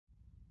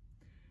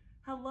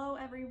Hello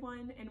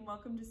everyone and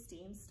welcome to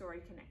STEAM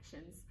Story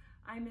Connections.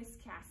 I'm Miss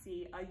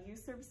Cassie, a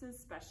Youth Services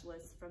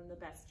Specialist from the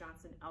Bess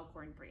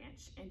Elkhorn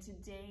branch, and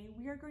today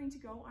we are going to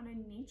go on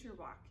a nature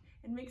walk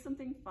and make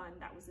something fun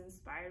that was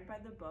inspired by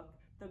the book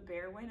The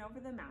Bear Went Over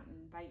the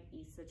Mountain by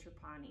Iza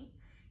Trapani.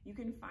 You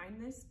can find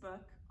this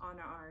book on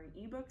our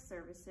ebook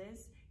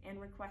services and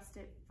request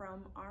it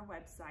from our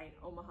website,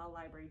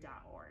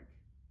 omahalibrary.org.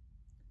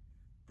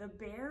 The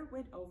bear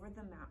went over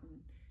the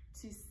mountain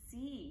to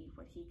see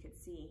what he could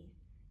see,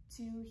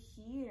 to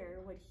hear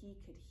what he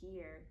could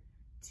hear,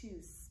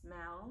 to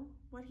smell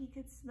what he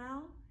could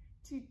smell,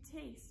 to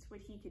taste what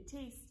he could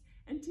taste,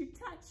 and to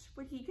touch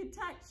what he could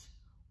touch.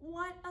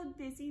 What a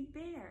busy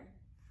bear!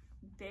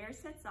 Bear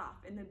sets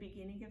off in the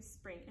beginning of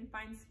spring and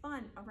finds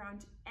fun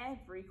around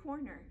every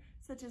corner,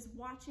 such as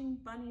watching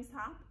bunnies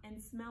hop and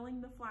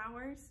smelling the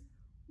flowers.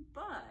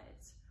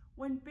 But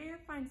when Bear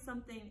finds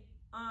something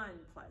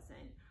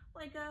unpleasant,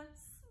 like a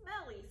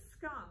smelly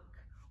skunk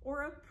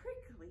or a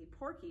prickly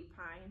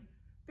porcupine,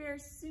 Bear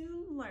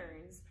soon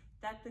learns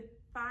that the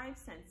five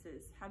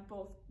senses have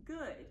both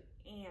good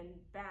and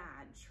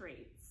bad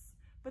traits.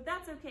 But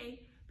that's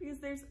okay, because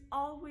there's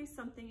always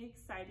something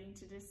exciting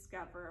to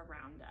discover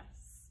around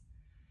us.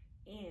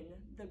 In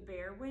The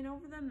Bear Went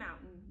Over the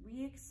Mountain,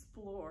 we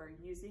explore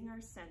using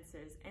our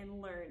senses and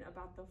learn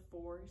about the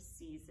 4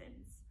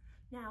 seasons.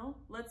 Now,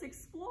 let's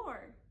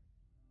explore.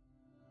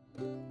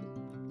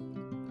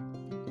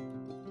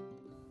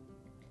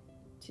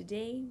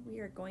 Today, we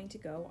are going to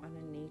go on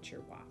a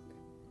nature walk.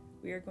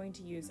 We are going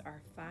to use our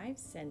 5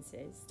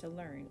 senses to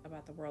learn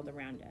about the world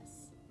around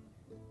us.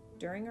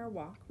 During our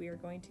walk, we are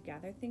going to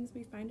gather things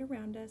we find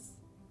around us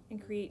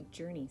and create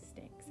journey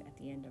sticks at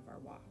the end of our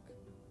walk.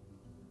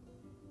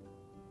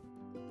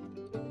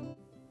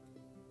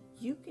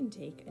 You can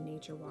take a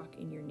nature walk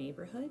in your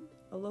neighborhood,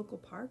 a local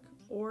park,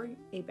 or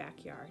a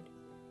backyard.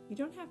 You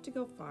don't have to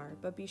go far,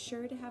 but be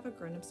sure to have a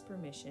grown-up's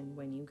permission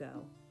when you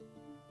go.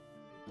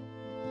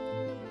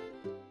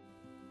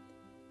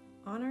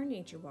 On our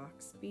nature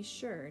walks, be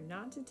sure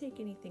not to take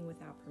anything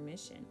without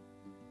permission.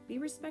 Be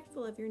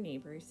respectful of your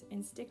neighbors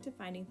and stick to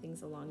finding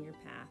things along your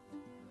path.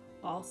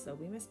 Also,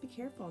 we must be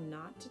careful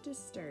not to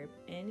disturb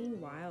any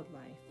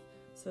wildlife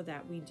so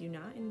that we do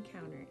not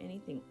encounter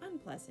anything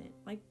unpleasant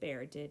like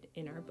Bear did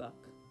in our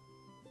book.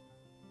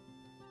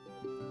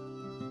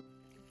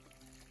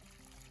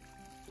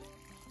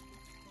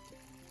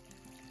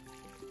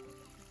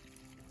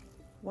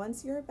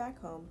 Once you're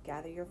back home,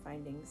 gather your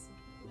findings.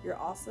 You're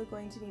also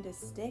going to need a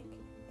stick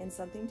and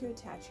something to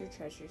attach your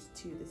treasures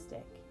to the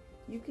stick.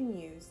 You can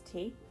use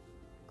tape,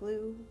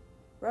 glue,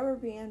 rubber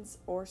bands,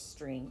 or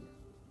string.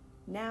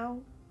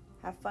 Now,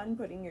 have fun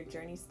putting your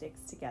journey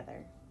sticks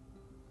together.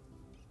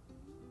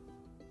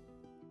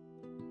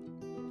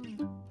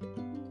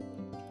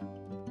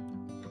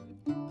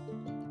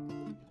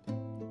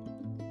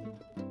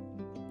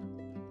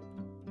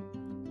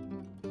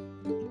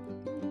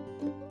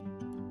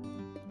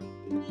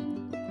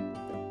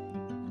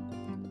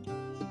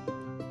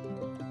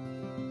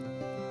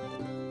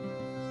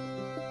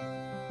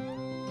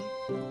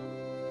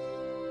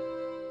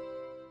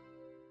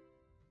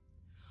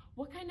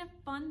 What kind of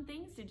fun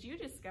things did you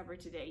discover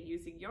today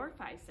using your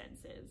 5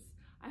 senses?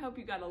 I hope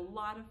you got a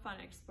lot of fun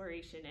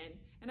exploration in,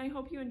 and I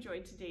hope you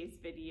enjoyed today's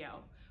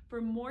video. For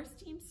more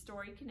STEAM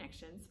Story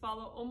Connections,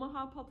 follow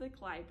Omaha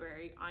Public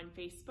Library on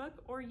Facebook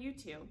or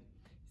YouTube.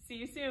 See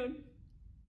you soon!